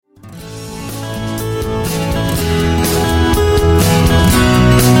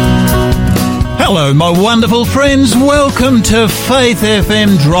Hello, my wonderful friends. Welcome to Faith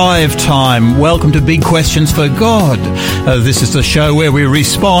FM Drive Time. Welcome to Big Questions for God. This is the show where we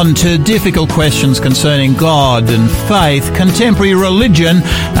respond to difficult questions concerning God and faith, contemporary religion,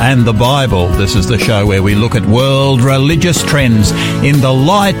 and the Bible. This is the show where we look at world religious trends in the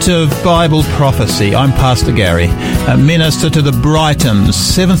light of Bible prophecy. I'm Pastor Gary, a minister to the Brighton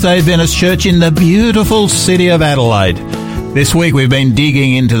Seventh-day Adventist Church in the beautiful city of Adelaide. This week we've been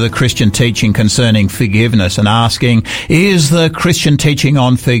digging into the Christian teaching concerning forgiveness and asking, is the Christian teaching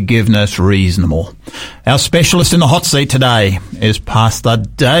on forgiveness reasonable? Our specialist in the hot seat today is Pastor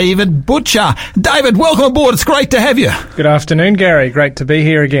David Butcher. David, welcome aboard. It's great to have you. Good afternoon, Gary. Great to be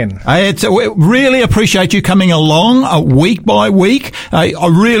here again. We really appreciate you coming along week by week. I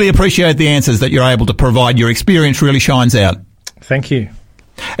really appreciate the answers that you're able to provide. Your experience really shines out. Thank you.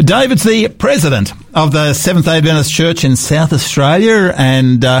 David's the president of the Seventh-day Adventist Church in South Australia,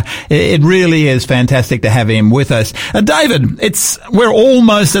 and it really is fantastic to have him with us. David, we're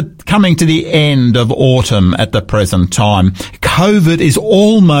almost coming to the end of autumn at the present time. COVID is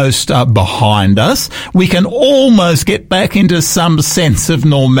almost behind us. We can almost get back into some sense of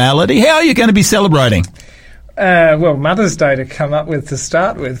normality. How are you going to be celebrating? Well, Mother's Day to come up with to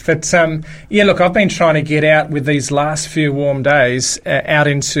start with. But, I've been trying to get out with these last few warm days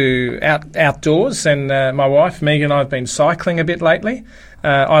outdoors. And my wife, Megan, and I have been cycling a bit lately.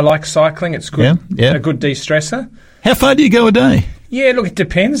 I like cycling. It's good, a good de-stressor. How far do you go a day? Yeah, look, it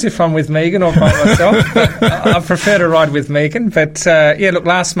depends if I'm with Megan or by myself. I prefer to ride with Megan. But,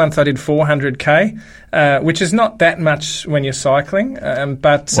 last month I did 400k, which is not that much when you're cycling.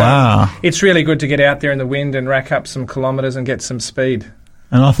 But it's really good to get out there in the wind and rack up some kilometres and get some speed.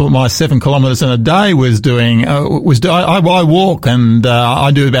 And I thought my 7 kilometres in a day I walk and I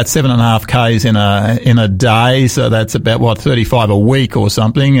do about 7.5 k's in a day, so that's about 35 a week or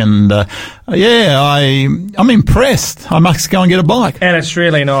something. And I'm impressed. I must go and get a bike. And it's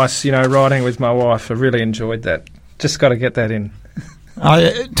really nice, riding with my wife. I really enjoyed that. Just got to get that in.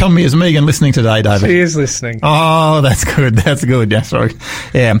 Tell me, is Megan listening today, David? She is listening. Oh, that's good. That's good. That's right.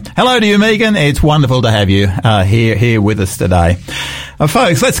 Yeah. Hello to you, Megan. It's wonderful to have you here with us today.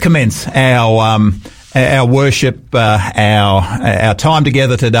 Folks, let's commence our worship, our time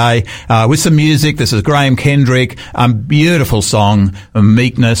together today with some music. This is Graham Kendrick, beautiful song,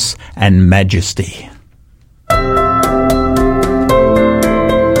 Meekness and Majesty.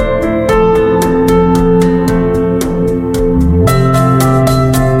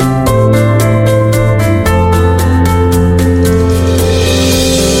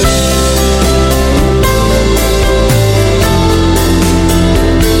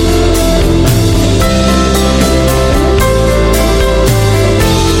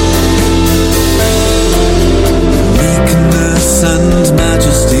 And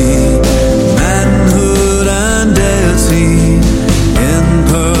majesty, manhood and deity, in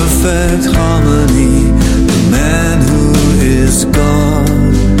perfect harmony, the man who is God,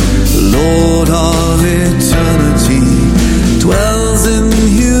 Lord of eternity, dwells in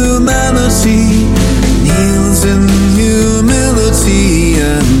humanity, kneels in humility,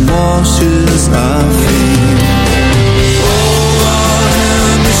 and washes our feet.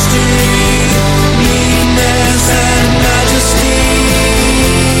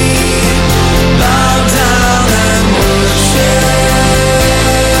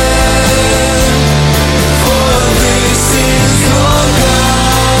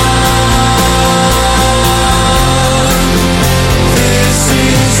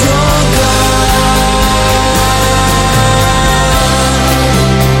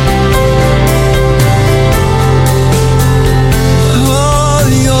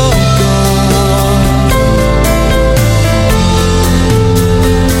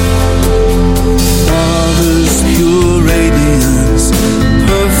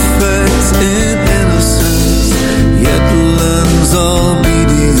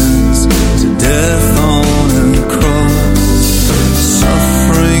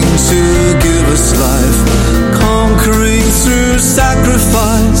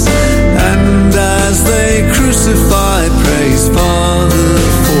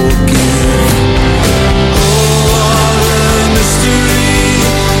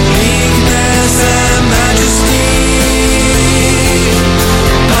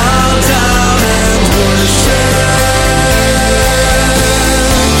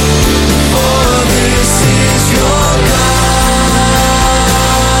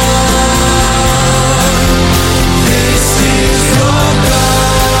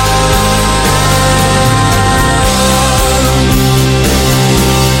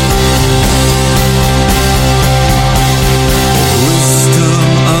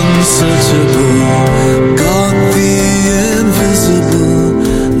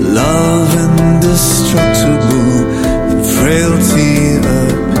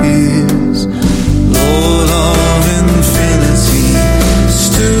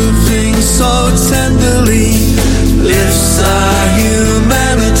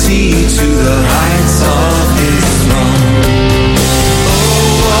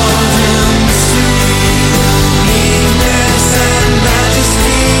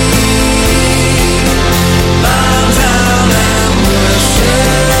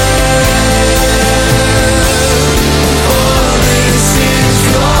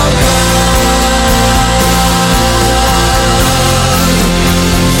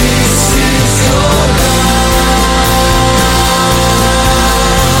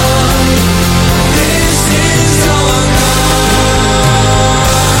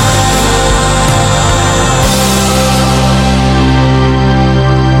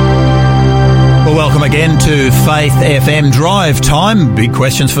 again to Faith FM Drive Time. Big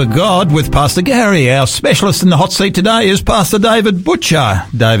questions for God with Pastor Gary. Our specialist in the hot seat today is Pastor David Butcher.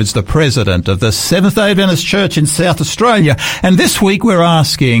 David's the president of the Seventh-day Adventist Church in South Australia. And this week we're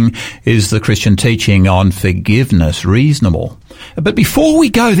asking, is the Christian teaching on forgiveness reasonable? But before we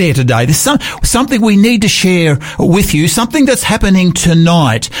go there today, there's something we need to share with you, something that's happening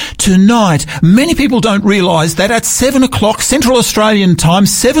tonight. Tonight, many people don't realise that at 7 o'clock Central Australian time,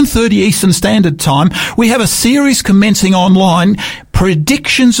 7:30 Eastern Standard Time, we have a series commencing online,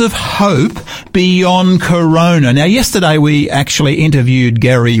 Predictions of Hope Beyond Corona. Now, yesterday we actually interviewed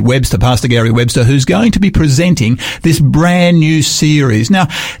Gary Webster, Pastor Gary Webster, who's going to be presenting this brand new series. Now,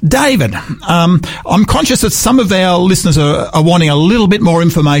 David, I'm conscious that some of our listeners are wanting a little bit more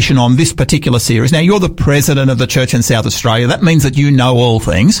information on this particular series. Now, you're the president of the church in South Australia. That means that you know all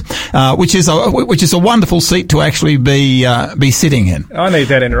things, which is a wonderful seat to actually be sitting in. I need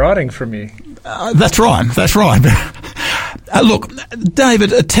that in writing from you. That's right. Look,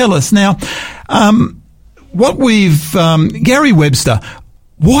 David, tell us now, Gary Webster,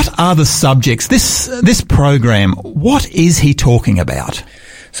 what are the subjects? This program, what is he talking about?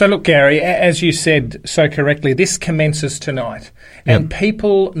 So look, Gary, as you said so correctly, this commences tonight, and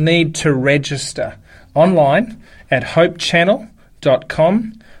people need to register online at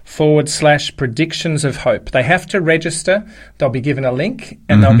hopechannel.com/predictions of hope. They have to register. They'll be given a link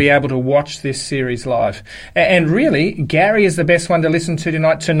and they'll be able to watch this series live. And really, Gary is the best one to listen to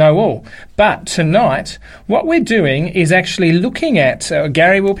tonight to know all. But tonight, what we're doing is actually looking at,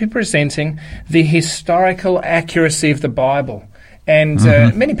 Gary will be presenting the historical accuracy of the Bible. And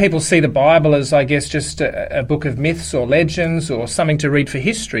many people see the Bible as, I guess, just a book of myths or legends or something to read for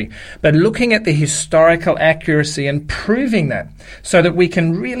history. But looking at the historical accuracy and proving that so that we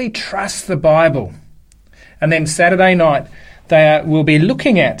can really trust the Bible. And then Saturday night, we'll be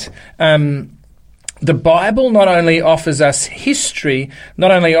looking at the Bible not only offers us history,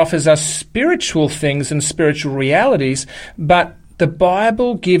 not only offers us spiritual things and spiritual realities, but the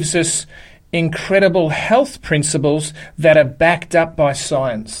Bible gives us incredible health principles that are backed up by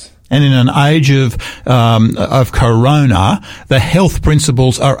science. And in an age of corona, the health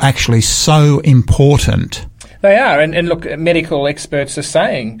principles are actually so important. They are. And look, medical experts are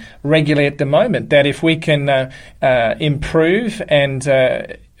saying regularly at the moment that if we can improve and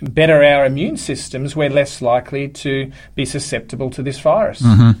better our immune systems, we're less likely to be susceptible to this virus.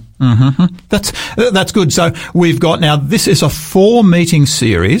 That's good. So we've got now, this is a 4-meeting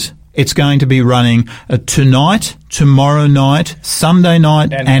series. It's going to be running tonight, tomorrow night, Sunday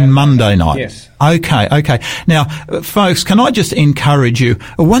night and Monday night. Yes. Okay. Now, folks, can I just encourage you,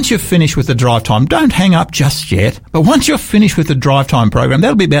 once you're finished with the drive time, don't hang up just yet, but once you're finished with the drive time program,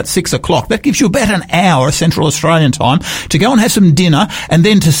 that'll be about 6 o'clock. That gives you about an hour Central Australian time to go and have some dinner and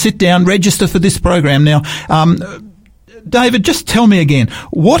then to sit down, register for this program. Now, David, just tell me again,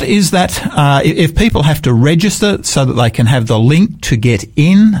 what is that, if people have to register so that they can have the link to get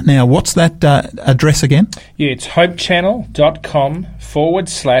in? Now, what's that address again? Yeah, it's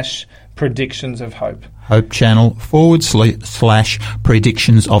hopechannel.com/predictions of hope.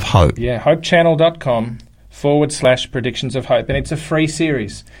 hopechannel.com/predictions of hope. Yeah, hopechannel.com/predictions of hope. And it's a free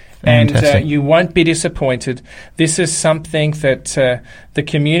series. Fantastic. And you won't be disappointed. This is something that the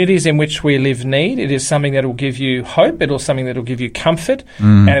communities in which we live need. It is something that will give you hope. It is something that will give you comfort.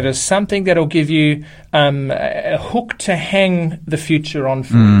 And it is something that will give you a hook to hang the future on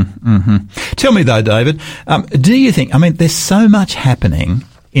for. Tell me though, David, do you think, there's so much happening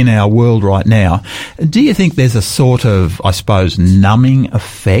in our world right now. Do you think there's a sort of, I suppose, numbing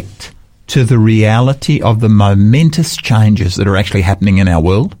effect to the reality of the momentous changes that are actually happening in our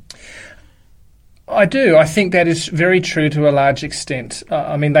world? I do. I think that is very true to a large extent.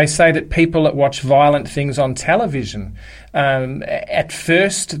 They say that people that watch violent things on television, at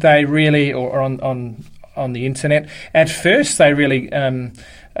first they really, or on the internet, at first they really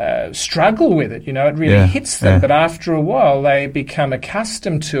struggle with it. It really hits them. But after a while, they become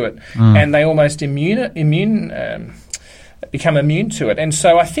accustomed to it, and they almost become immune to it. And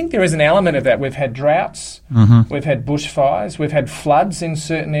so I think there is an element of that. We've had droughts, we've had bushfires, we've had floods in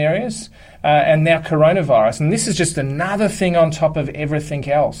certain areas, and now coronavirus. And this is just another thing on top of everything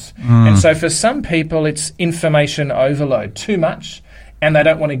else. And so for some people, it's information overload, too much, and they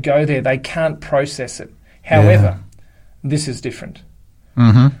don't want to go there. They can't process it. However, this is different.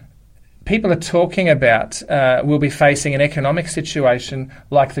 People are talking about we'll be facing an economic situation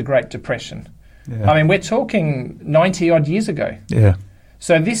like the Great Depression. We're talking 90-odd years ago.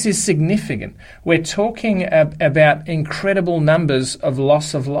 So this is significant. We're talking about incredible numbers of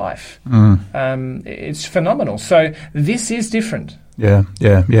loss of life. It's phenomenal. So this is different. Yeah.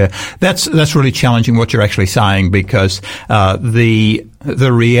 That's really challenging what you're actually saying, because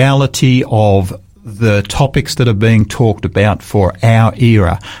the reality of the topics that are being talked about for our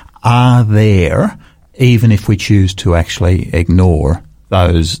era are there, even if we choose to actually ignore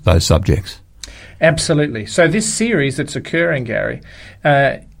those subjects. Absolutely. So this series that's occurring, Gary,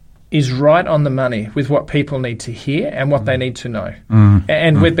 is right on the money with what people need to hear and what they need to know.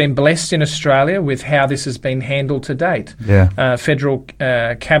 And we've been blessed in Australia with how this has been handled to date. Federal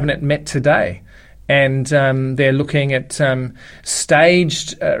Cabinet met today, and they're looking at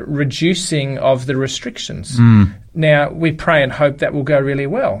staged reducing of the restrictions. Now, we pray and hope that will go really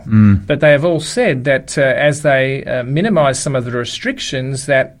well. But they have all said that as they minimise some of the restrictions,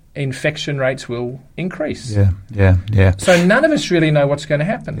 that infection rates will increase. Yeah. So none of us really know what's going to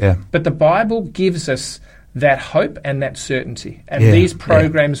happen. But the Bible gives us that hope and that certainty. And these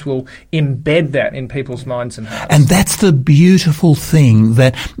programs will embed that in people's minds and hearts. And that's the beautiful thing,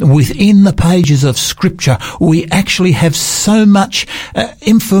 that within the pages of Scripture, we actually have so much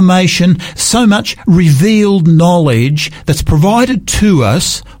information, so much revealed knowledge that's provided to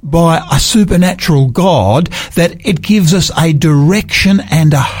us by a supernatural God, that it gives us a direction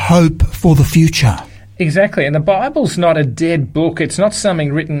and a hope for the future. Exactly. And the Bible's not a dead book. It's not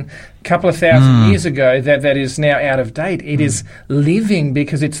something written a couple of thousand years ago that is now out of date. It is living,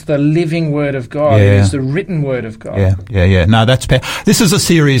 because it's the living Word of God. It is the written Word of God. Yeah. No, that's this is a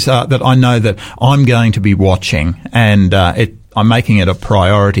series that I know that I'm going to be watching, and I'm making it a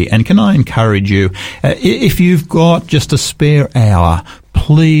priority. And can I encourage you, if you've got just a spare hour,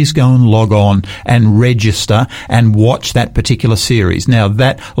 please go and log on and register and watch that particular series. Now,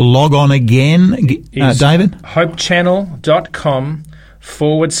 that log on again, David?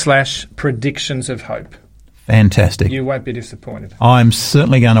 hopechannel.com/predictions of hope. Fantastic. You won't be disappointed. I'm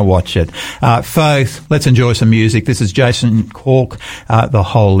certainly going to watch it. Faith, let's enjoy some music. This is Jason Cork, The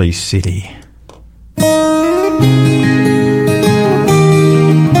Holy City.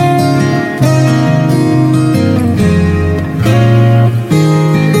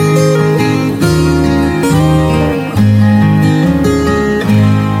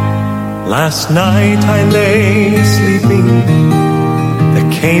 Last night I lay sleeping,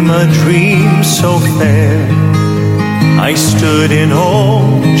 there came a dream so fair. I stood in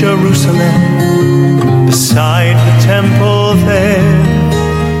old Jerusalem, beside the temple there.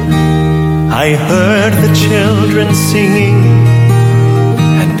 I heard the children singing,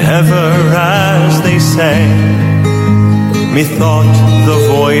 and ever as they sang, methought the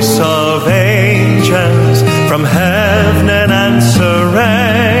voice of angels from heaven an answer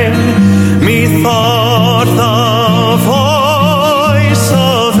rang. Methought the voice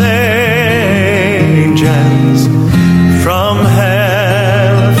of angels from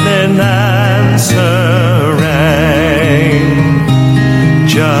heaven answer rang.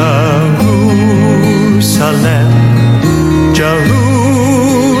 Jerusalem,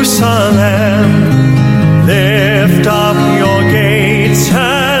 Jerusalem, lift up your gates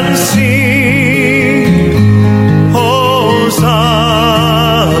and sing, Hosanna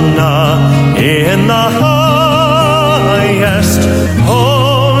in the highest,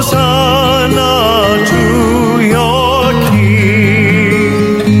 Hosanna to your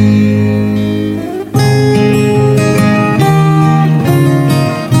King.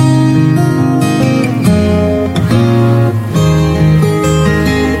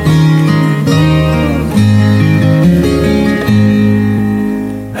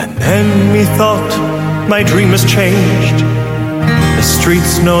 And then methought my dream has changed. The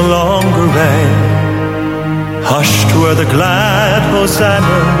streets no longer rang. Hushed were the glad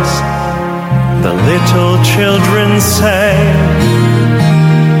hosannas, the little children sang.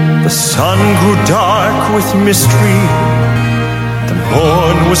 The sun grew dark with mystery, the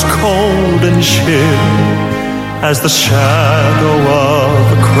morn was cold and chill, as the shadow of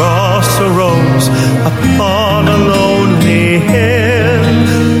the cross arose upon a lonely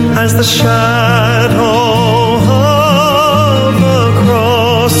hill, as the shadow of the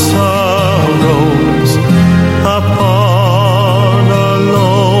cross arose upon a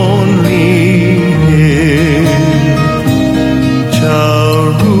lonely hill.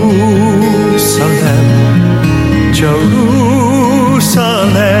 Jerusalem, Jerusalem,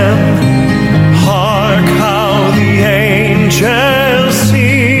 hark how the angels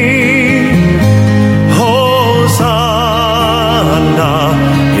sing, Hosanna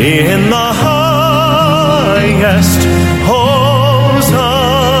in the highest,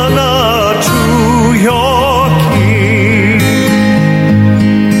 Hosanna to your King.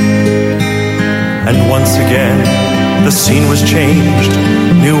 And once again the scene was changed,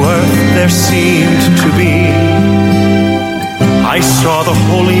 new earth there seemed to be. I saw the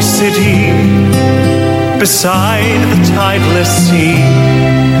holy city beside the tideless sea.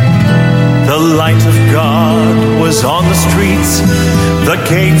 The light of God was on the streets, the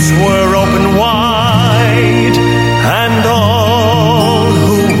gates were open wide, and all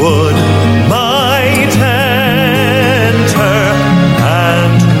who would might enter,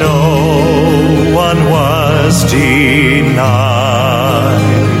 and no one was denied.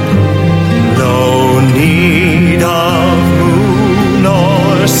 No need of moon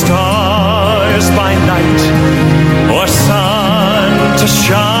or stars by night, or sun to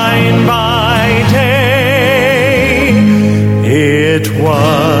shine by day. It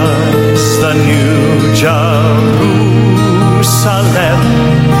was the new Jerusalem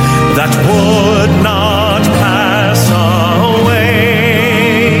that would not pass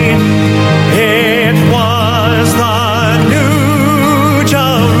away. It was the new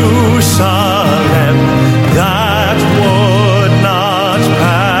Jerusalem that would not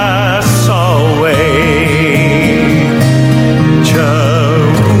pass away.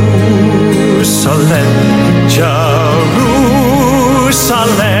 Jerusalem, Jerusalem,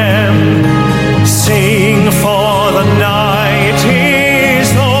 sing for the night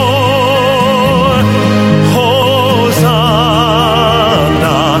is o'er. Hosanna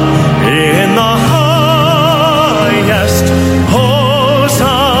in the highest,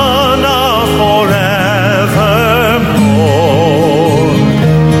 Hosanna forevermore.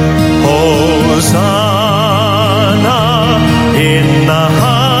 Hosanna in the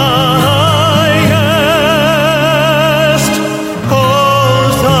highest,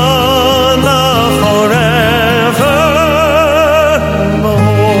 Hosanna forevermore.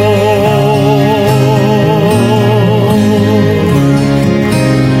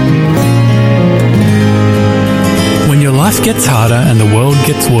 When your life gets harder and the world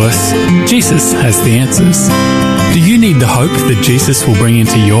gets worse, Jesus has the answers. Do you need the hope that Jesus will bring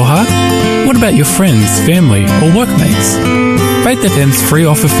into your heart? What about your friends, family, or workmates? Faith FM's free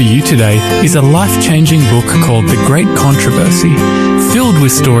offer for you today is a life-changing book called The Great Controversy, filled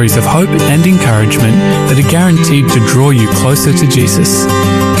with stories of hope and encouragement that are guaranteed to draw you closer to Jesus.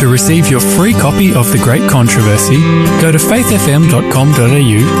 To receive your free copy of The Great Controversy, go to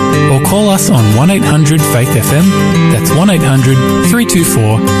faithfm.com.au or call us on 1-800-FAITH-FM, that's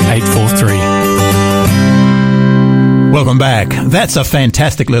 1-800-324-843. Welcome back. That's a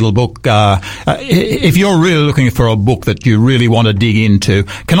fantastic little book. If you're really looking for a book that you really want to dig into,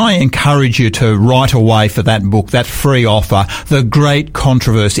 can I encourage you to write away for that book, that free offer, The Great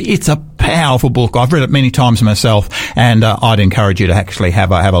Controversy. It's a powerful book. I've read it many times myself, and I'd encourage you to actually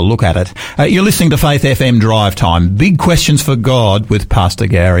have a look at it. You're listening to Faith FM Drive Time. Big questions for God with Pastor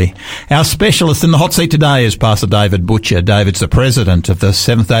Gary. Our specialist in the hot seat today is Pastor David Butcher. David's the president of the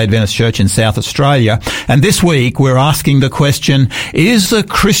Seventh-day Adventist Church in South Australia, and this week we're asking the question, is the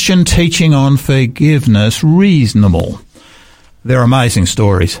Christian teaching on forgiveness reasonable? They're amazing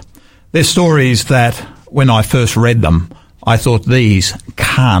stories. They're stories that, when I first read them, I thought these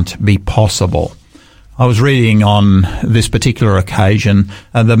can't be possible. I was reading on this particular occasion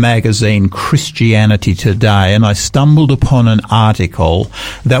the magazine Christianity Today, and I stumbled upon an article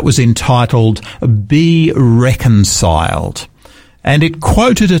that was entitled Be Reconciled. And it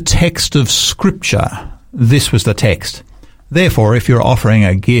quoted a text of Scripture. This was the text. Therefore, if you're offering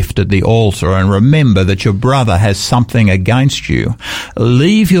a gift at the altar and remember that your brother has something against you,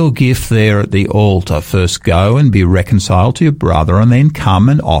 leave your gift there at the altar. First go and be reconciled to your brother, and then come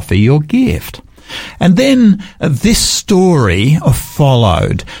and offer your gift. And then this story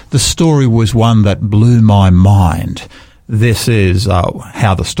followed. The story was one that blew my mind. This is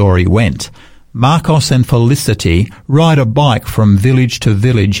how the story went. Marcos and Felicity ride a bike from village to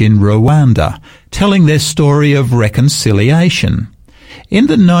village in Rwanda, telling their story of reconciliation. In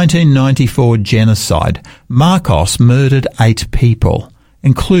the 1994 genocide, Marcos murdered 8 people,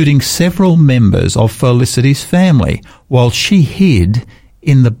 including several members of Felicity's family, while she hid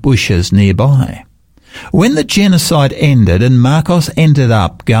in the bushes nearby. When the genocide ended and Marcos ended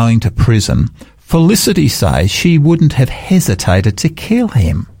up going to prison, Felicity says she wouldn't have hesitated to kill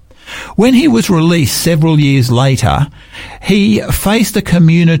him. When he was released several years later, he faced a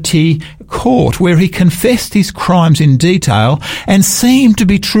community court where he confessed his crimes in detail and seemed to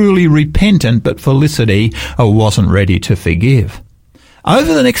be truly repentant, but Felicity wasn't ready to forgive.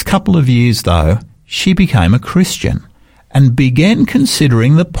 Over the next couple of years, though, she became a Christian and began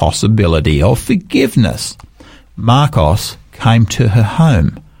considering the possibility of forgiveness. Marcos came to her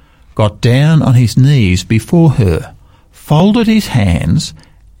home, got down on his knees before her, folded his hands,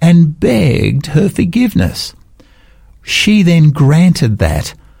 and begged her forgiveness. She then granted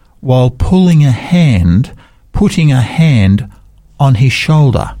that while putting a hand on his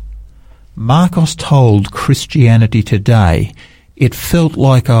shoulder. Marcos told Christianity Today it felt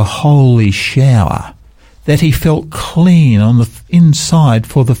like a holy shower, that he felt clean on the inside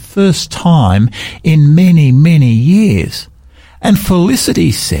for the first time in many, many years. And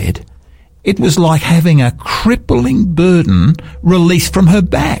Felicity said it was like having a crippling burden released from her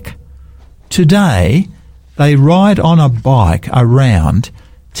back. Today, they ride on a bike around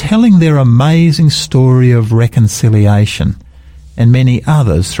telling their amazing story of reconciliation, and many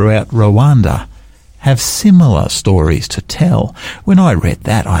others throughout Rwanda have similar stories to tell. When I read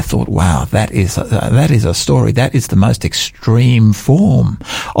that, I thought, wow, that is a story. That is the most extreme form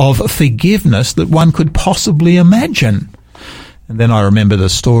of forgiveness that one could possibly imagine. And then I remember the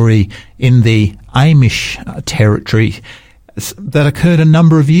story in the Amish territory that occurred a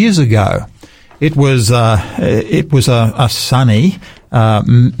number of years ago. It was a sunny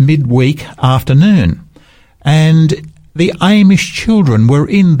midweek afternoon, and the Amish children were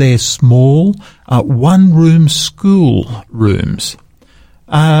in their small one-room school rooms.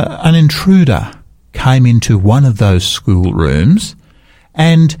 An intruder came into one of those school rooms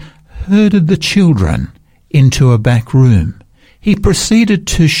and herded the children into a back room. He proceeded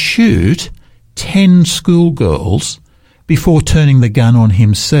to shoot 10 schoolgirls before turning the gun on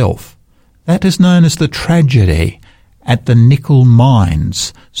himself. That is known as the tragedy at the Nickel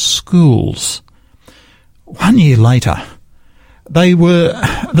Mines schools. 1 year later,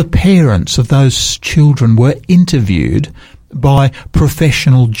 the parents of those children were interviewed by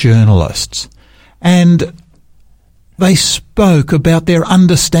professional journalists, and they spoke about their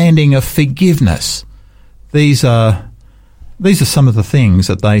understanding of forgiveness. These are some of the things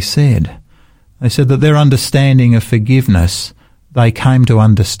that they said. They said that their understanding of forgiveness, they came to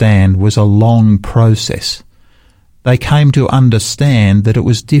understand, was a long process. They came to understand that it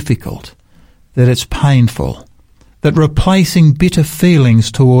was difficult, that it's painful, that replacing bitter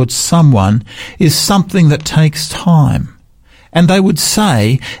feelings towards someone is something that takes time. And they would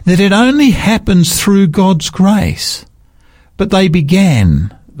say that it only happens through God's grace. But they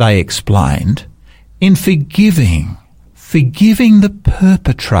began, they explained, in forgiving the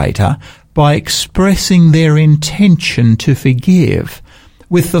perpetrator by expressing their intention to forgive,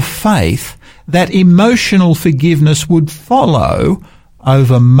 with the faith that emotional forgiveness would follow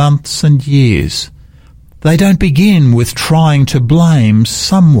over months and years. They don't begin with trying to blame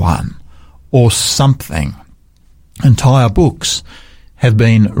someone or something. Entire books have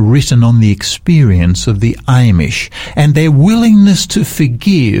been written on the experience of the Amish and their willingness to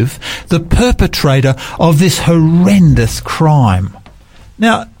forgive the perpetrator of this horrendous crime.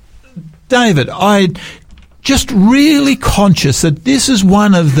 Now, David, I'm just really conscious that this is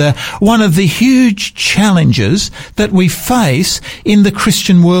one of the huge challenges that we face in the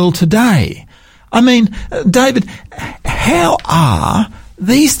Christian world today. I mean, David, how are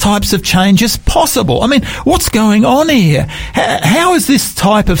these types of changes possible? I mean, what's going on here? How is this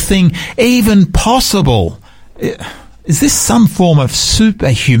type of thing even possible? Is this some form of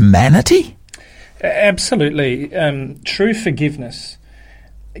superhumanity? Absolutely. True forgiveness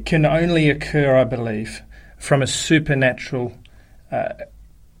can only occur, I believe, from a supernatural,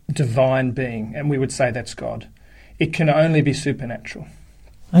 divine being, and we would say that's God. It can only be supernatural.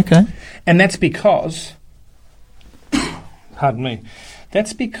 Okay. And that's because, pardon me,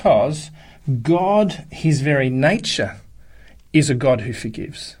 that's because God, his very nature, is a God who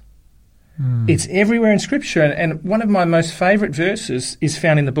forgives. It's everywhere in Scripture, and one of my most favourite verses is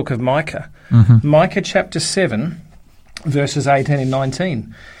found in the book of Micah. Micah chapter 7, verses 18 and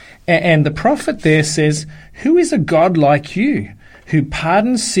 19. And the prophet there says, "Who is a God like you, who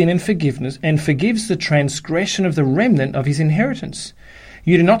pardons sin and forgives the transgression of the remnant of his inheritance?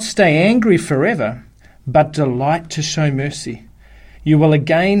 You do not stay angry forever, but delight to show mercy. You will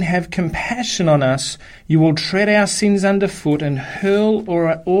again have compassion on us. You will tread our sins underfoot and hurl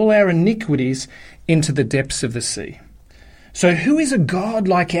all our iniquities into the depths of the sea." So who is a God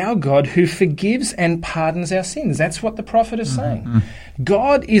like our God who forgives and pardons our sins? That's what the prophet is saying.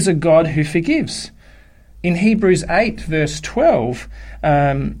 God is a God who forgives. In Hebrews 8, verse 12,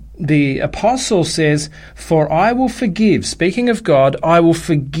 the apostle says, "For I will forgive," speaking of God, "I will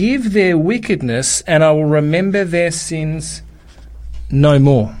forgive their wickedness and I will remember their sins no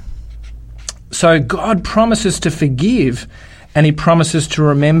more." So God promises to forgive and he promises to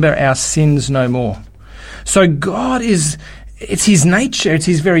remember our sins no more. So God it's his nature, it's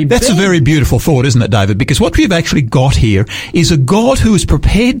his very being. That's a very beautiful thought, isn't it, David? Because what we've actually got here is a God who is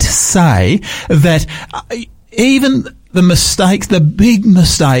prepared to say that even the mistakes, the big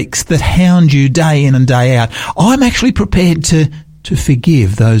mistakes that hound you day in and day out, I'm actually prepared to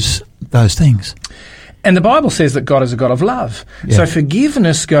forgive those things. And the Bible says that God is a God of love. Yeah. So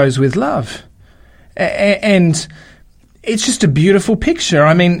forgiveness goes with love. And it's just a beautiful picture.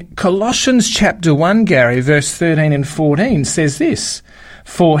 I mean, Colossians chapter 1, Gary, verse 13 and 14 says this,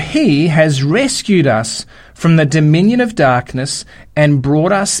 "For he has rescued us from the dominion of darkness and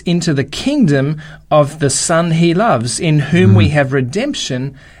brought us into the kingdom of the Son he loves, in whom we have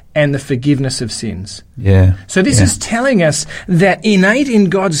redemption and the forgiveness of sins." Yeah. So this is telling us that innate in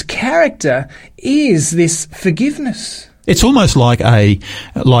God's character is this forgiveness. It's almost like a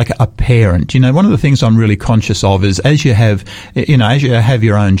parent. You know, one of the things I'm really conscious of is as you have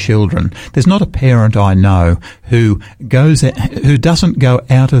your own children, there's not a parent I know who doesn't go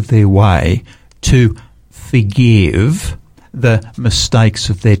out of their way to forgive the mistakes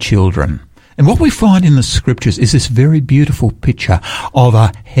of their children. And what we find in the Scriptures is this very beautiful picture of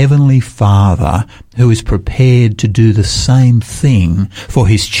a Heavenly Father who is prepared to do the same thing for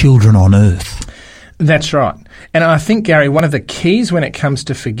his children on earth. That's right. And I think, Gary, one of the keys when it comes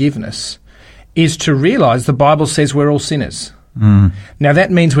to forgiveness is to realise the Bible says we're all sinners. Now,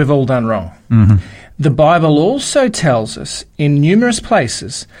 that means we've all done wrong. The Bible also tells us in numerous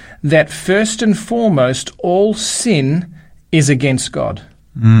places that first and foremost all sin is against God.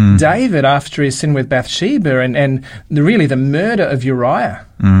 David, after his sin with Bathsheba and really the murder of Uriah,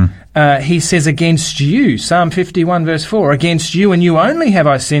 he says, "Against you," Psalm 51 verse 4, "against you and you only have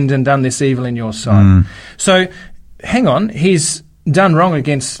I sinned and done this evil in your sight." So, hang on, he's done wrong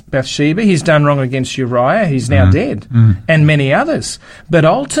against Bathsheba, he's done wrong against Uriah, he's now dead, and many others. But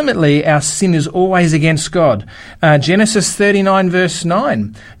ultimately, our sin is always against God. Genesis 39 verse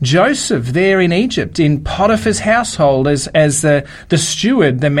 9, Joseph there in Egypt, in Potiphar's household as the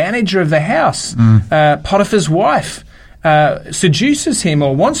steward, the manager of the house, Potiphar's wife seduces him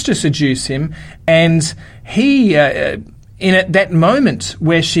or wants to seduce him, and he... in that moment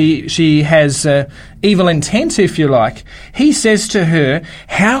where she has evil intent, if you like, he says to her,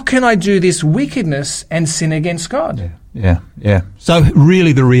 "How can I do this wickedness and sin against God?" Yeah. So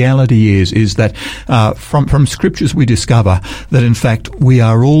really the reality is that from Scriptures we discover that in fact we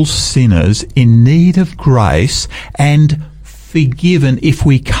are all sinners in need of grace and forgiven. If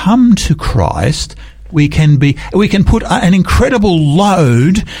we come to Christ, we can put an incredible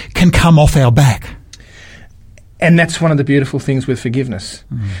load can come off our back. And that's one of the beautiful things with forgiveness.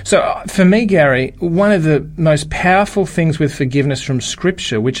 So for me, Gary, one of the most powerful things with forgiveness from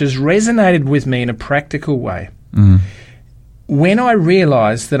Scripture, which has resonated with me in a practical way, when I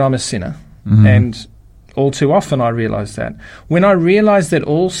realise that I'm a sinner, and all too often I realise that, when I realise that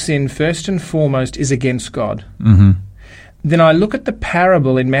all sin first and foremost is against God, then I look at the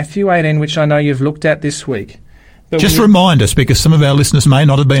parable in Matthew 18, which I know you've looked at this week. Just remind us, because some of our listeners may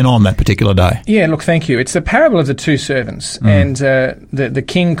not have been on that particular day. Yeah, look, thank you. It's the parable of the two servants, and the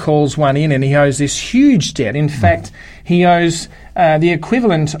king calls one in, and he owes this huge debt. In fact, he owes the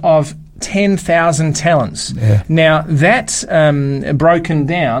equivalent of 10,000 talents. Yeah. Now, that broken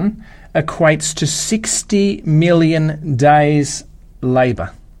down equates to 60 million days'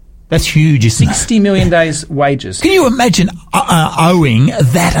 labour. That's huge, isn't it? 60 million days' wages. Can you imagine owing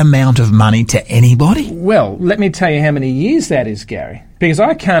that amount of money to anybody? Well, let me tell you how many years that is, Gary, because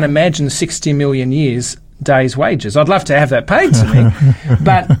I can't imagine 60 million days' wages. I'd love to have that paid to me,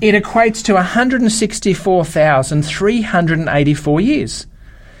 but it equates to 164,384 years.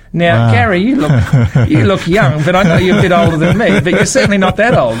 Now, Wow. Gary, you look young, but I know you're a bit older than me, but you're certainly not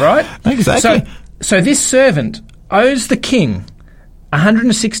that old, right? Exactly. So this servant owes the king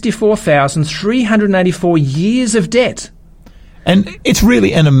 164,384 years of debt. And it's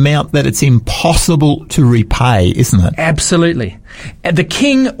really an amount that it's impossible to repay, isn't it? Absolutely. And the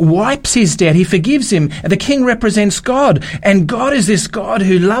king wipes his debt. He forgives him. The king represents God. And God is this God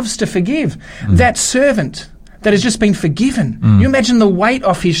who loves to forgive. That servant that has just been forgiven. You imagine the weight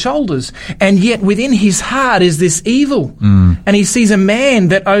off his shoulders. And yet within his heart is this evil. And he sees a man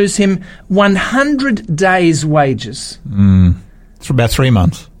that owes him 100 days' wages. It's for about 3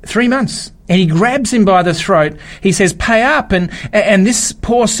 months. 3 months. And he grabs him by the throat. He says, "Pay up." And this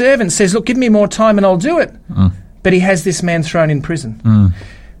poor servant says, "Look, give me more time and I'll do it." But he has this man thrown in prison.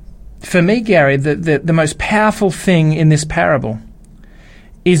 For me, Gary, the most powerful thing in this parable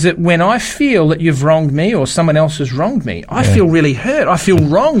is that when I feel that you've wronged me or someone else has wronged me, I feel really hurt. I feel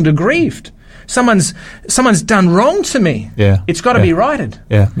wronged, aggrieved. Someone's done wrong to me. Yeah. It's got to be righted.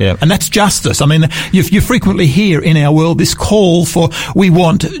 Yeah. And that's justice. I mean, you frequently hear in our world this call for, we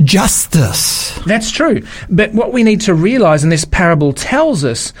want justice. That's true. But what we need to realise, and this parable tells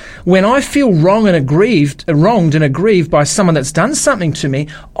us, when I feel wronged and aggrieved by someone that's done something to me,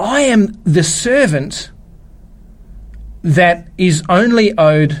 I am the servant that is only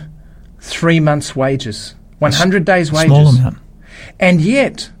owed 3 months' wages, 100 days' wages. Small amount. And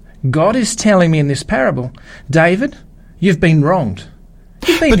yet, God is telling me in this parable, David, you've been wronged.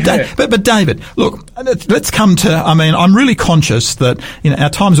 You've been hurt. But David, look, let's come to, I'm really conscious that,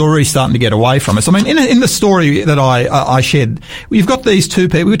 our time's already starting to get away from us. In the story that I shared, you've got these two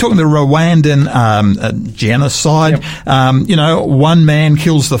people. We were talking the Rwandan genocide. Yep. One man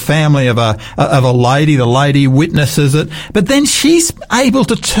kills the family of a lady. The lady witnesses it. But then she's able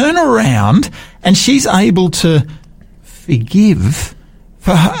to turn around and she's able to forgive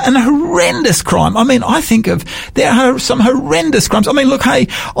for an horrendous crime. I think there are some horrendous crimes. Look, hey,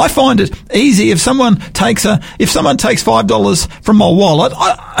 I find it easy if someone takes $5 from my wallet,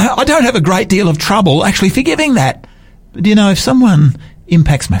 I don't have a great deal of trouble actually forgiving that. But if someone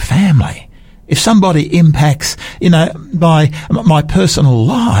impacts my family, if somebody impacts, my personal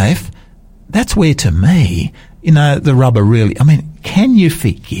life, that's where to me, the rubber really, can you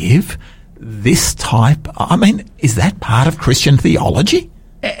forgive this type? Is that part of Christian theology?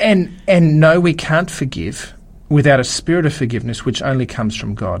 And no, we can't forgive without a spirit of forgiveness which only comes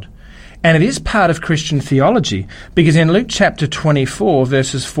from God. And it is part of Christian theology because in Luke chapter 24,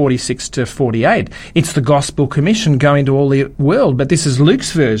 verses 46 to 48, it's the gospel commission, go into all the world. But this is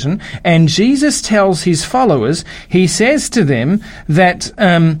Luke's version. And Jesus tells his followers, he says to them that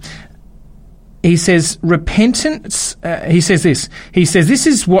he says, repentance, he says this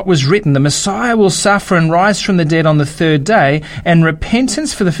is what was written, the Messiah will suffer and rise from the dead on the third day, and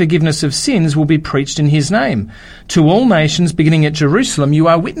repentance for the forgiveness of sins will be preached in his name. To all nations, beginning at Jerusalem, you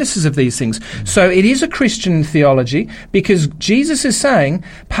are witnesses of these things. So it is a Christian theology because Jesus is saying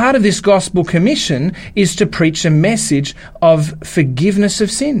part of this gospel commission is to preach a message of forgiveness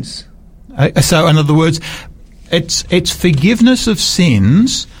of sins. So in other words, it's forgiveness of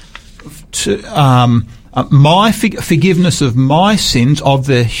sins, to my forgiveness of my sins, of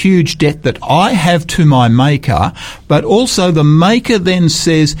the huge debt that I have to my Maker, but also the Maker then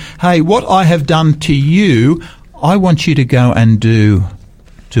says, hey, what I have done to you, I want you to go and do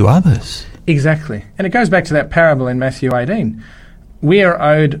to others. Exactly. And it goes back to that parable in Matthew 18. We are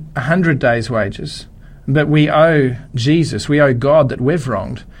owed 100 days' wages, but we owe Jesus, we owe God that we've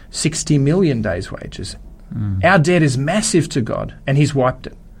wronged 60 million days' wages. Our debt is massive to God, and he's wiped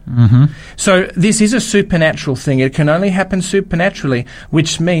it. Mm-hmm. So this is a supernatural thing. It can only happen supernaturally,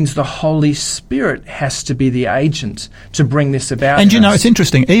 which means the Holy Spirit has to be the agent to bring this about. And it's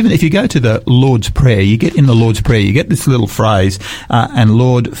interesting, even if you go to the Lord's Prayer, you get this little phrase, and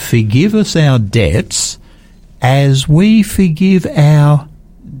Lord, forgive us our debts as we forgive our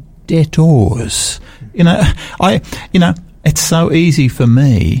debtors. It's so easy for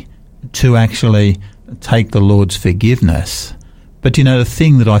me to actually take the Lord's forgiveness. But, the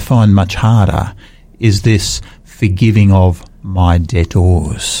thing that I find much harder is this forgiving of my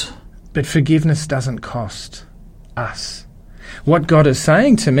debtors. But forgiveness doesn't cost us. What God is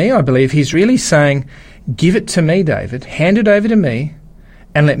saying to me, I believe, he's really saying, give it to me, David, hand it over to me,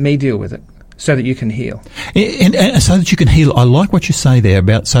 and let me deal with it so that you can heal. And so that you can heal. I like what you say there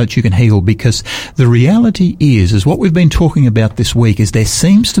about so that you can heal, because the reality is what we've been talking about this week is there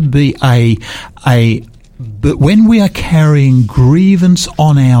seems to be but when we are carrying grievance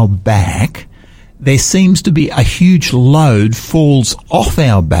on our back, there seems to be a huge load falls off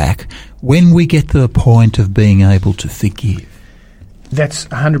our back when we get to the point of being able to forgive. That's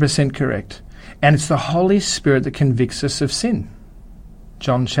 100% correct. And it's the Holy Spirit that convicts us of sin.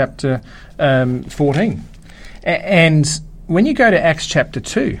 John chapter 14. And when you go to Acts chapter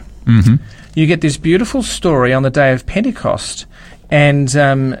 2, mm-hmm. you get this beautiful story on the day of Pentecost. And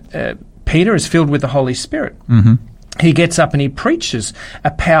Peter is filled with the Holy Spirit. Mm-hmm. He gets up and he preaches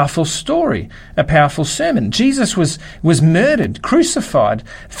a powerful story, a powerful sermon. Jesus was murdered, crucified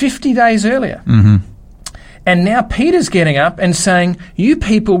 50 days earlier. Mm-hmm. And now Peter's getting up and saying, you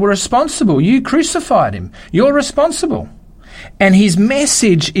people were responsible. You crucified him. You're responsible. And his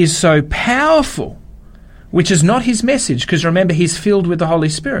message is so powerful, which is not his message, because remember, he's filled with the Holy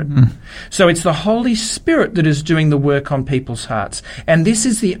Spirit. So it's the Holy Spirit that is doing the work on people's hearts. And this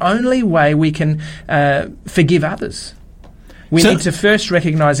is the only way we can forgive others. We need to first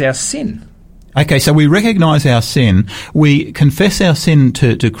recognise our sin. Okay, so we recognise our sin. We confess our sin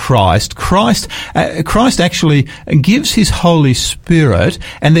to Christ. Christ actually gives his Holy Spirit,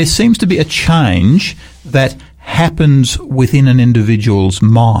 and there seems to be a change that happens within an individual's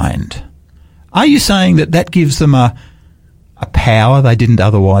mind. Are you saying that gives them a power they didn't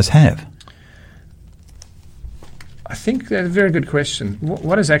otherwise have? I think that's a very good question.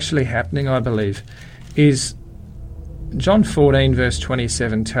 What is actually happening, I believe, is John 14 verse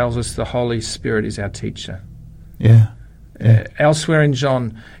 27 tells us the Holy Spirit is our teacher. Yeah. Elsewhere in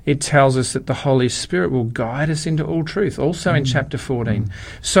John, it tells us that the Holy Spirit will guide us into all truth, also in chapter 14.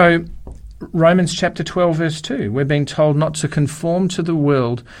 So Romans chapter 12, verse 2, we're being told not to conform to the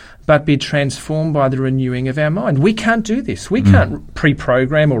world, but be transformed by the renewing of our mind. We can't do this. We can't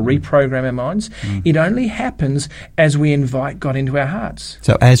pre-program or reprogram our minds. It only happens as we invite God into our hearts.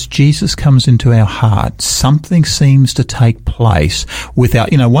 So as Jesus comes into our heart, something seems to take place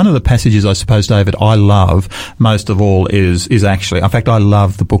without, one of the passages, I suppose, David, I love most of all is actually, in fact, I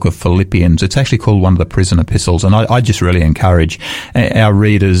love the book of Philippians. It's actually called one of the prison epistles, and I just really encourage our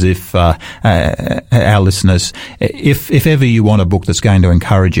readers, our listeners, if ever you want a book that's going to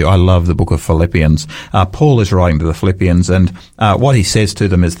encourage you, I love the book of Philippians. Paul is writing to the Philippians, and what he says to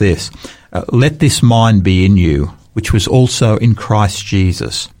them is this: let this mind be in you, which was also in Christ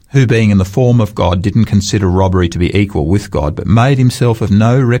Jesus, who being in the form of God didn't consider robbery to be equal with God, but made himself of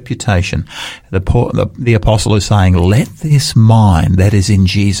no reputation. The apostle is saying, let this mind that is in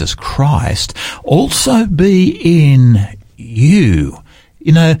Jesus Christ also be in you.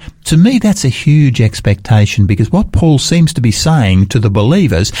 To me, that's a huge expectation, because what Paul seems to be saying to the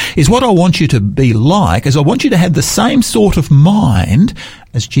believers is, what I want you to be like is I want you to have the same sort of mind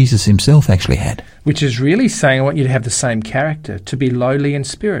as Jesus himself actually had. Which is really saying I want you to have the same character, to be lowly in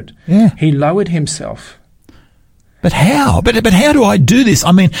spirit. Yeah. He lowered himself. But how? But how do I do this?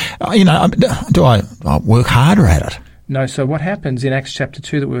 I mean, do I work harder at it? No, so what happens in Acts chapter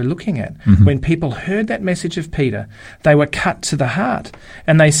 2 that we were looking at, when people heard that message of Peter, they were cut to the heart.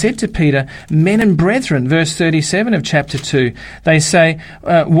 And they said to Peter, men and brethren, verse 37 of chapter 2, they say,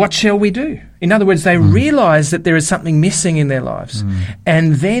 what shall we do? In other words, they realise that there is something missing in their lives.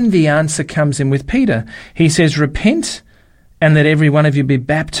 And then the answer comes in with Peter. He says, repent, and that every one of you be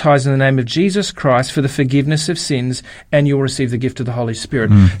baptized in the name of Jesus Christ for the forgiveness of sins, and you'll receive the gift of the Holy Spirit.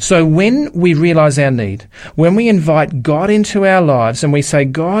 So when we realize our need, when we invite God into our lives and we say,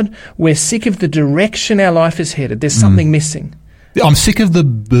 God, we're sick of the direction our life is headed, there's something missing. I'm sick of the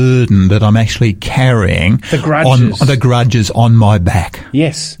burden that I'm actually carrying, the grudges on my back.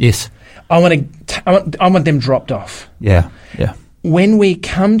 Yes. I want them dropped off. Yeah. When we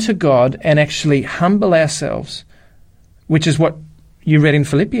come to God and actually humble ourselves, which is what you read in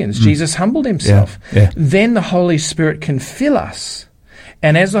Philippians. Jesus humbled himself. Then the Holy Spirit can fill us.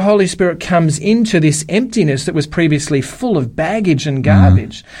 And as the Holy Spirit comes into this emptiness that was previously full of baggage and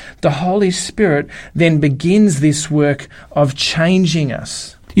garbage, the Holy Spirit then begins this work of changing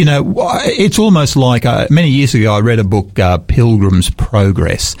us. It's almost like many years ago I read a book, Pilgrim's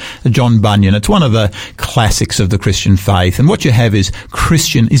Progress, John Bunyan. It's one of the classics of the Christian faith. And what you have is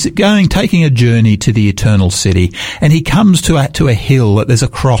taking a journey to the eternal city. And he comes to a hill that there's a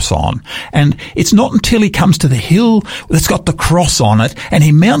cross on. And it's not until he comes to the hill that's got the cross on it, and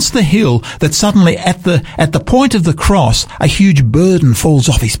he mounts the hill, that suddenly at the point of the cross, a huge burden falls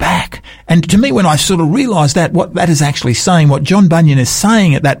off his back. And to me, when I sort of realised that, what that is actually saying, what John Bunyan is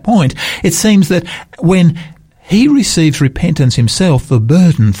saying at that point, it seems that when he receives repentance himself, the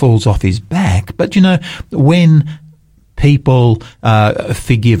burden falls off his back. But when people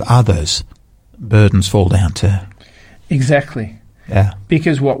forgive others, burdens fall down too. Exactly. Yeah.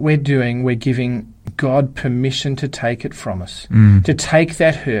 Because what we're doing, we're giving God permission to take it from us, to take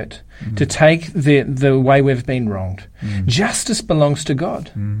that hurt, to take the way we've been wronged. Justice belongs to God.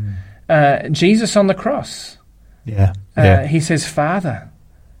 Jesus on the cross, he says, Father,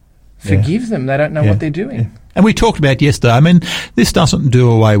 forgive them. They don't know what they're doing. And we talked about yesterday, I mean, this doesn't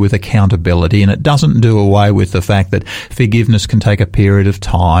do away with accountability, and it doesn't do away with the fact that forgiveness can take a period of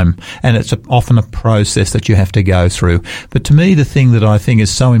time, and it's often a process that you have to go through. But to me, the thing that I think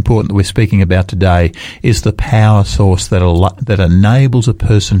is so important that we're speaking about today is the power source that enables a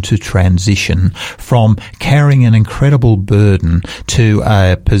person to transition from carrying an incredible burden to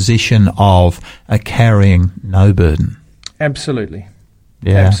a position of carrying no burden. Absolutely.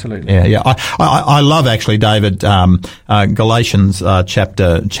 Yeah, absolutely. Yeah. I love actually, David, Galatians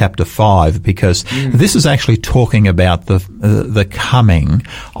chapter 5, because this is actually talking about the coming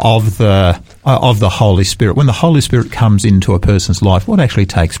of the Holy Spirit. When the Holy Spirit comes into a person's life, what actually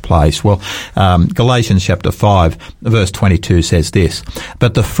takes place? Well, Galatians chapter 5, verse 22 says this: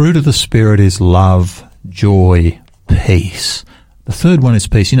 "But the fruit of the Spirit is love, joy, peace." The third one is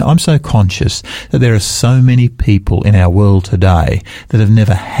peace. I'm so conscious that there are so many people in our world today that have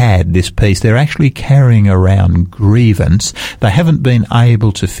never had this peace. They're actually carrying around grievance. They haven't been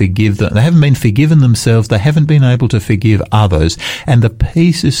able to forgive them. They haven't been forgiven themselves. They haven't been able to forgive others. And the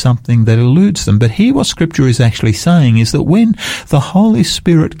peace is something that eludes them. But here what Scripture is actually saying is that when the Holy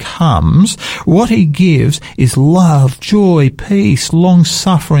Spirit comes, what he gives is love, joy, peace,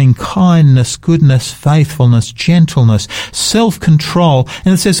 long-suffering, kindness, goodness, faithfulness, gentleness, self-control.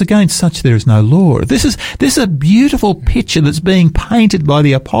 And it says, against such there is no law. This is a beautiful picture that's being painted by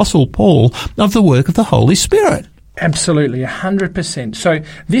the Apostle Paul of the work of the Holy Spirit. Absolutely, 100%. So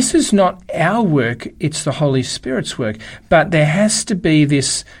this is not our work, it's the Holy Spirit's work. But there has to be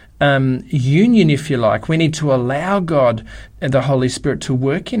this union, if you like. We need to allow God and the Holy Spirit to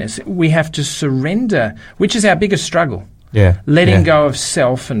work in us. We have to surrender, which is our biggest struggle. Letting go of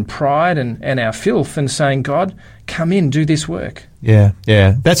self and pride and our filth and saying, God, come in, do this work.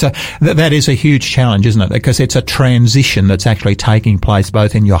 That is a huge challenge, isn't it? Because it's a transition that's actually taking place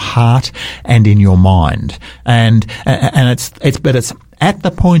both in your heart and in your mind. And it's at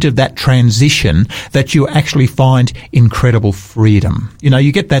the point of that transition that you actually find incredible freedom.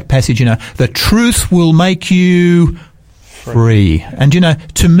 You get that passage, the truth will make you free. And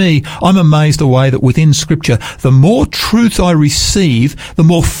to me, I'm amazed the way that within Scripture, the more truth I receive, the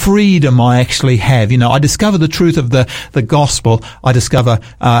more freedom I actually have. I discover the truth of the gospel. I discover,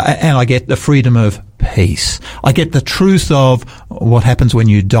 and I get the freedom of peace. I get the truth of what happens when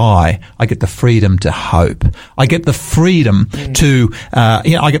you die. I get the freedom to hope. I get the freedom to, I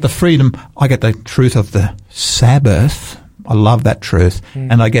get the truth of the Sabbath. I love that truth.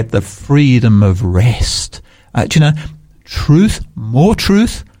 And I get the freedom of rest. More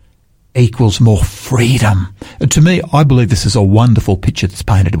truth equals more freedom. And to me, I believe this is a wonderful picture that's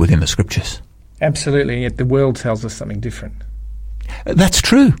painted within the Scriptures. Absolutely, yet the world tells us something different. That's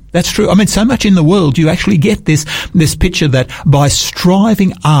true. I mean, so much in the world, you actually get this picture that by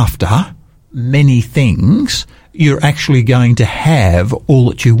striving after many things, you're actually going to have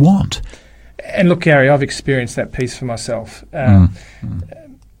all that you want. And look, Gary, I've experienced that peace for myself.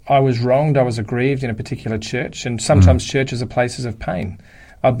 I was wronged, I was aggrieved in a particular church, and sometimes churches are places of pain.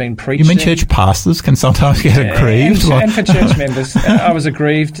 I've been preaching. You mean church pastors can sometimes get aggrieved? And for church members. I was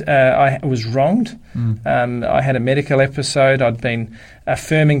aggrieved. I was wronged. I had a medical episode. I'd been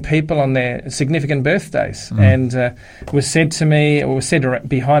affirming people on their significant birthdays. And it was said to me, or was said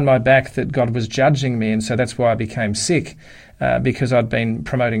behind my back that God was judging me, and so that's why I became sick, because I'd been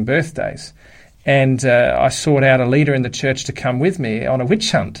promoting birthdays. And I sought out a leader in the church to come with me on a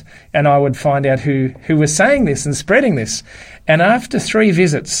witch hunt, and I would find out who was saying this and spreading this. And after 3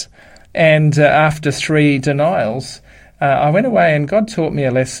 visits and after 3 denials, I went away and God taught me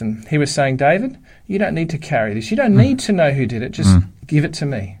a lesson. He was saying, David, you don't need to carry this. You don't need to know who did it. Just give it to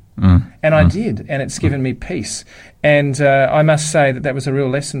me. And I did, and it's given me peace. And I must say that was a real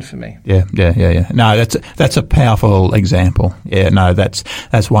lesson for me. Yeah. No, that's a powerful example. Yeah, no, that's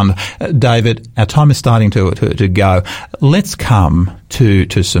wonderful. David, our time is starting to go. Let's come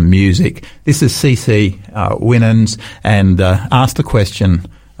to some music. This is CC Winans, and ask the question,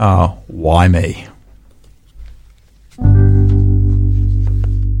 why me?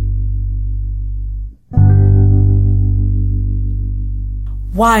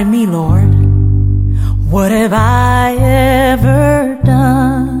 Why me, Lord? What have I ever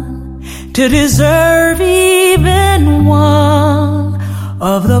done to deserve even one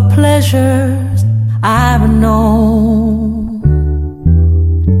of the pleasures I've known?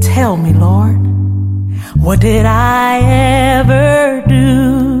 Tell me, Lord, what did I ever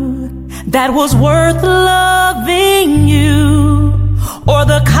do that was worth loving you, or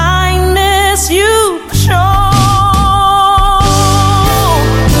the kindness you've shown?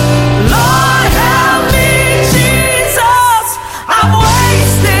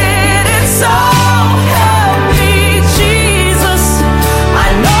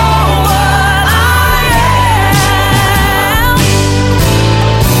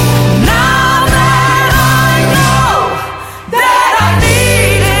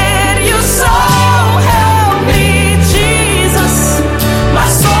 My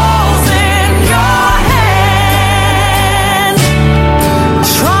soul's in your hands.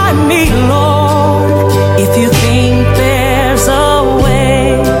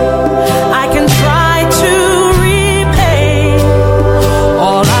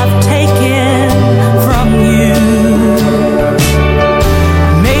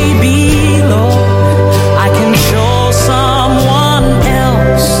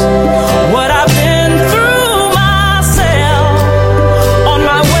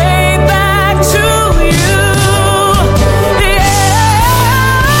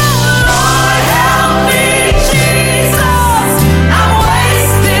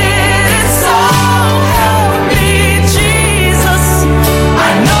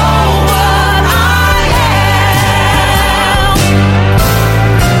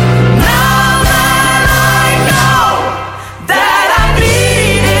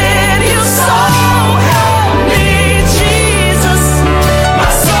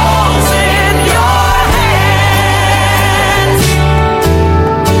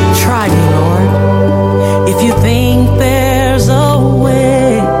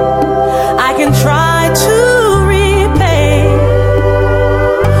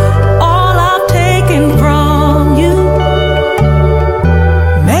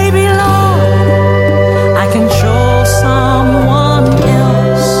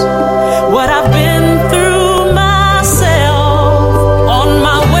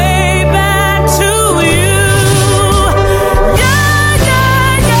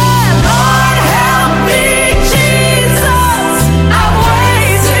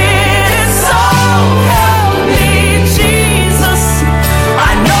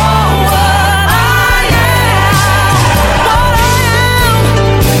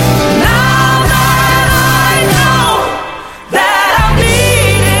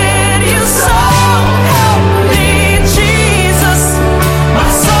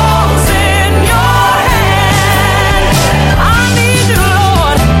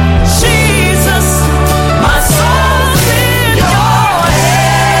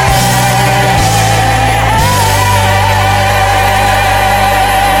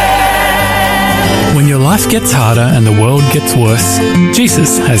 gets harder and the world gets worse,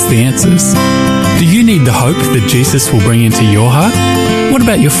 Jesus has the answers. Do you need the hope that Jesus will bring into your heart? What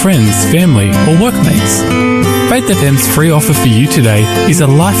about your friends, family, or workmates? Faith FM's free offer for you today is a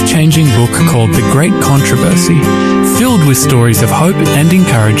life-changing book called The Great Controversy, filled with stories of hope and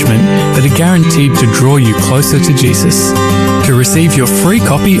encouragement that are guaranteed to draw you closer to Jesus. To receive your free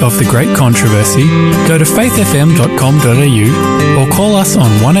copy of The Great Controversy, go to faithfm.com.au or call us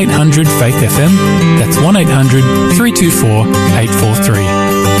on 1-800-FAITH-FM, that's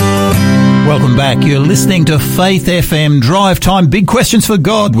 1-800-324-843. Welcome back. You're listening to Faith FM Drive Time, Big Questions for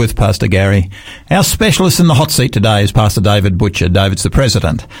God with Pastor Gary. Our specialist in the hot seat today is Pastor David Butcher. David's the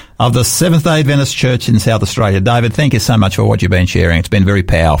president of the Seventh-day Adventist Church in South Australia. David, thank you so much for what you've been sharing. It's been very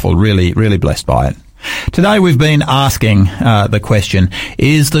powerful. Really, really blessed by it. Today we've been asking the question,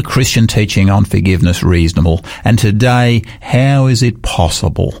 is the Christian teaching on forgiveness reasonable? And today, how is it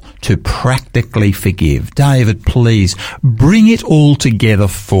possible to practically forgive? David, please bring it all together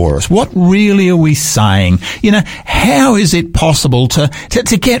for us. What really are we saying? How is it possible to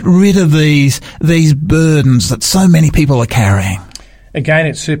get rid of these burdens that so many people are carrying? Again,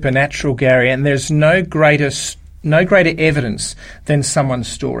 it's supernatural, Gary, and there's no greater evidence than someone's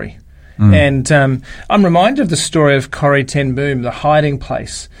story. And I'm reminded of the story of Corrie ten Boom, the hiding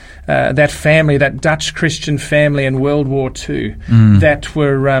place, that family, that Dutch Christian family in World War II that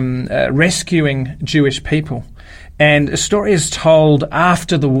were rescuing Jewish people. And a story is told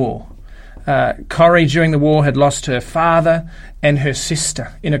after the war. Corrie, during the war, had lost her father and her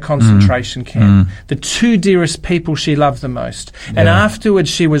sister in a concentration camp, the two dearest people she loved the most. Yeah. And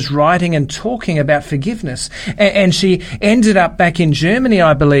afterwards she was writing and talking about forgiveness. And she ended up back in Germany,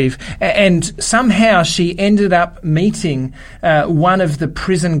 I believe, and somehow she ended up meeting one of the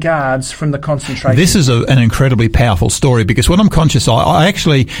prison guards from the concentration camp. This is an incredibly powerful story, because what I'm conscious of, I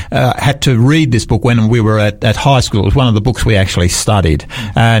actually had to read this book when we were at high school. It was one of the books we actually studied.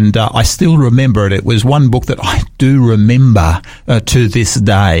 And I still remember it. It was one book that I do remember to this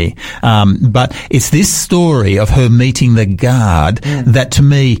day. But it's this story of her meeting the guard that to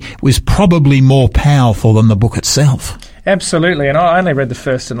me was probably more powerful than the book itself. Absolutely, and I only read the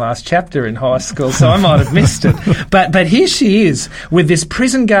first and last chapter in high school, so I might have missed it. But here she is, with this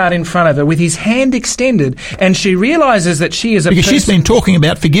prison guard in front of her, with his hand extended, and she realises that she is a because she's been talking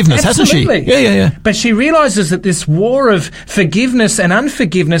about forgiveness, Absolutely. Hasn't she? Yeah. But she realises that this war of forgiveness and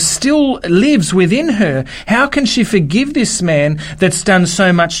unforgiveness still lives within her. How can she forgive this man that's done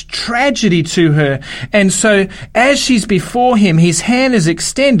so much tragedy to her? And so, as she's before him, his hand is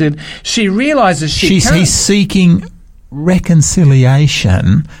extended, she realises he's seeking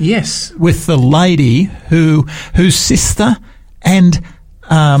reconciliation with the lady whose sister and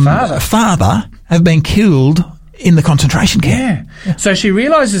father have been killed in the concentration camp. Yeah. So she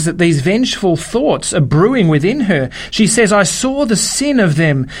realises that these vengeful thoughts are brewing within her. She says, I saw the sin of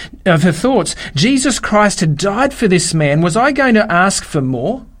her thoughts. Jesus Christ had died for this man. Was I going to ask for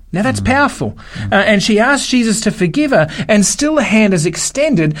more? Now that's powerful. And she asked Jesus to forgive her, and still the hand is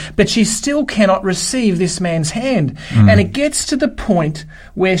extended, but she still cannot receive this man's hand. And it gets to the point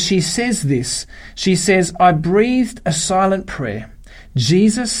where she says this. She says, I breathed a silent prayer.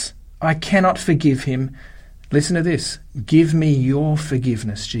 Jesus, I cannot forgive him. Listen to this. Give me your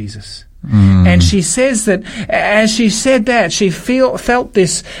forgiveness, Jesus. And she says that as she said that, she felt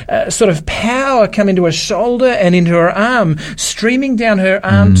this sort of power come into her shoulder and into her arm, streaming down her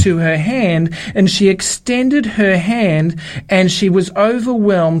arm to her hand, and she extended her hand, and she was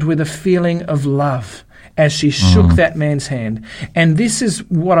overwhelmed with a feeling of love as she shook that man's hand. And this is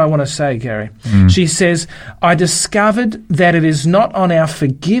what I want to say, Gary. She says, I discovered that it is not on our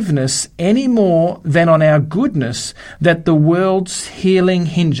forgiveness any more than on our goodness that the world's healing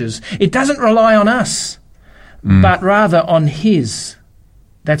hinges. It doesn't rely on us, but rather on his.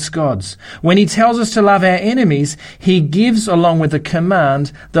 That's God's. When he tells us to love our enemies, he gives, along with the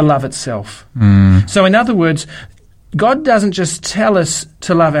command, the love itself. So in other words, God doesn't just tell us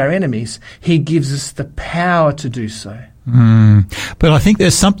to love our enemies, he gives us the power to do so. But I think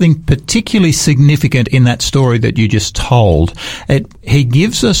there's something particularly significant in that story that you just told. He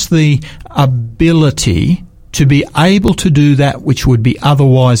gives us the ability to be able to do that which would be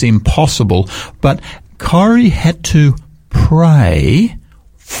otherwise impossible. But Corrie had to pray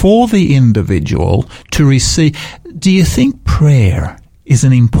for the individual to receive. Do you think prayer is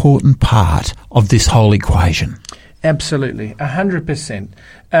an important part of this whole equation? Absolutely, 100%.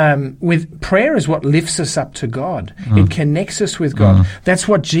 With prayer is what lifts us up to God. It connects us with God. That's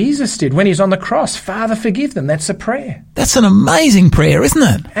what Jesus did when he's on the cross. Father, forgive them. That's a prayer. That's an amazing prayer, isn't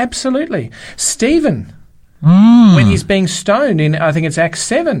it? Absolutely. Stephen, When he's being stoned in, I think it's Acts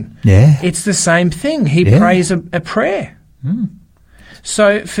 7. Yeah. It's the same thing. He prays a prayer.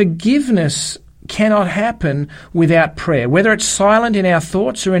 So forgiveness cannot happen without prayer, whether it's silent in our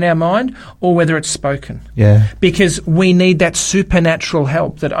thoughts or in our mind, or whether it's spoken. Yeah. Because we need that supernatural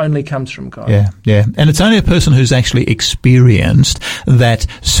help that only comes from God. Yeah, yeah. And it's only a person who's actually experienced that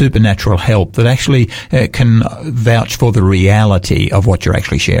supernatural help that actually can vouch for the reality of what you're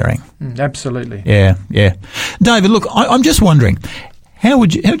actually sharing. Absolutely. Yeah, yeah. David, look, I'm just wondering, how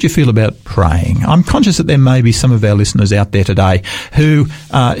would you feel about praying? I'm conscious that there may be some of our listeners out there today who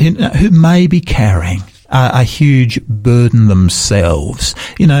may be carrying a huge burden themselves.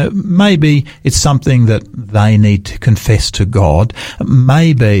 You know, maybe it's something that they need to confess to God.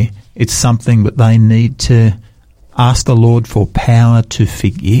 Maybe it's something that they need to ask the Lord for power to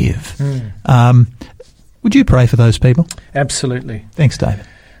forgive. Would you pray for those people? Absolutely. Thanks, David.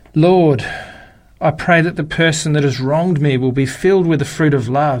 Lord, I pray that the person that has wronged me will be filled with the fruit of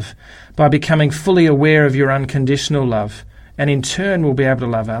love by becoming fully aware of your unconditional love, and in turn will be able to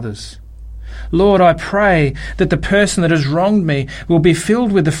love others. Lord, I pray that the person that has wronged me will be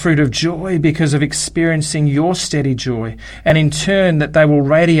filled with the fruit of joy because of experiencing your steady joy, and in turn that they will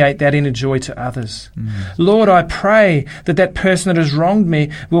radiate that inner joy to others. Lord, I pray that that person that has wronged me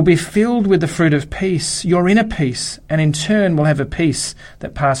will be filled with the fruit of peace, your inner peace, and in turn will have a peace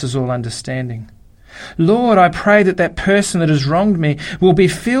that passes all understanding. Lord, I pray that that person that has wronged me will be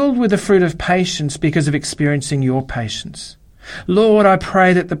filled with the fruit of patience because of experiencing your patience. Lord, I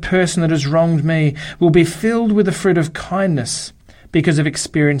pray that the person that has wronged me will be filled with the fruit of kindness because of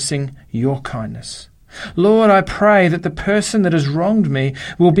experiencing your kindness. Lord, I pray that the person that has wronged me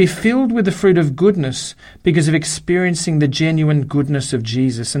will be filled with the fruit of goodness because of experiencing the genuine goodness of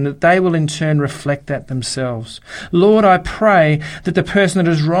Jesus, and that they will in turn reflect that themselves. Lord, I pray that the person that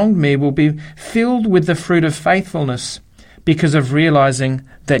has wronged me will be filled with the fruit of faithfulness because of realizing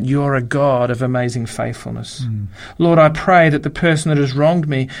that you're a God of amazing faithfulness. Lord, I pray that the person that has wronged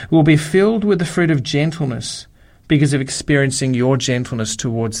me will be filled with the fruit of gentleness because of experiencing your gentleness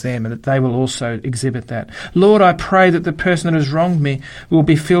towards them, and that they will also exhibit that. Lord, I pray that the person that has wronged me will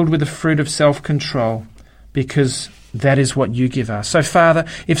be filled with the fruit of self-control because that is what you give us. So, Father,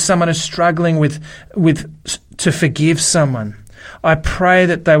 if someone is struggling to forgive someone, I pray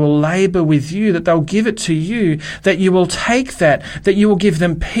that they will labour with you, that they'll give it to you, that you will take that you will give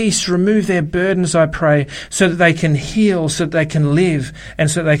them peace, remove their burdens, I pray, so that they can heal, so that they can live, and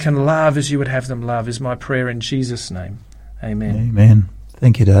so that they can love as you would have them love, is my prayer in Jesus' name. Amen. Amen.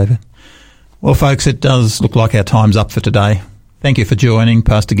 Thank you, David. Well, folks, it does look like our time's up for today. Thank you for joining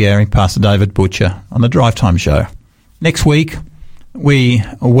Pastor Gary, Pastor David Butcher on the Drive Time Show. Next week, we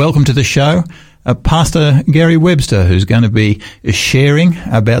welcome to the show Pastor Gary Webster, who's going to be sharing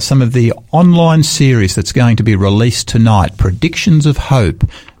about some of the online series that's going to be released tonight, Predictions of Hope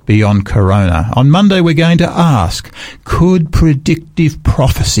Beyond Corona. On Monday, we're going to ask, could predictive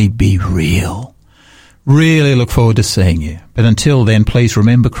prophecy be real? Really look forward to seeing you. But until then, please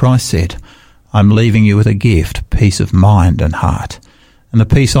remember Christ said, I'm leaving you with a gift, peace of mind and heart. And the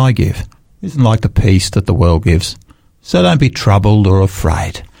peace I give isn't like the peace that the world gives. So don't be troubled or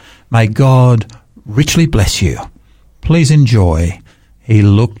afraid. May God richly bless you. Please enjoy He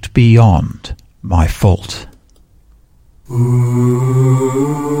Looked Beyond My Fault.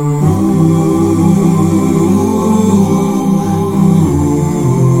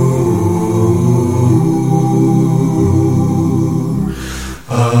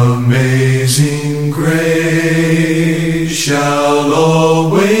 Amazing grace shall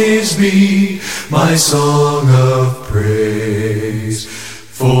always be my song of praise.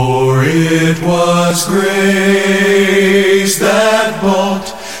 For it was grace that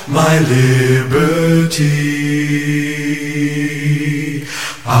bought my liberty.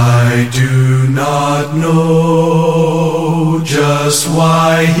 I do not know just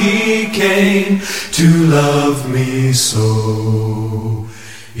why He came to love me so.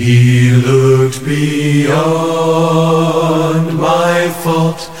 He looked beyond my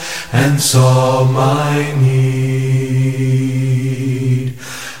fault and saw my need.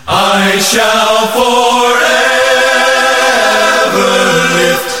 I shall forever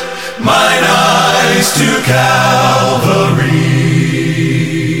lift mine eyes to Calvary,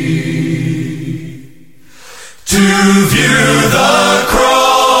 to view the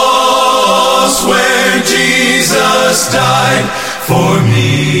cross where Jesus died for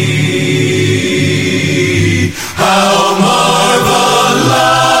me.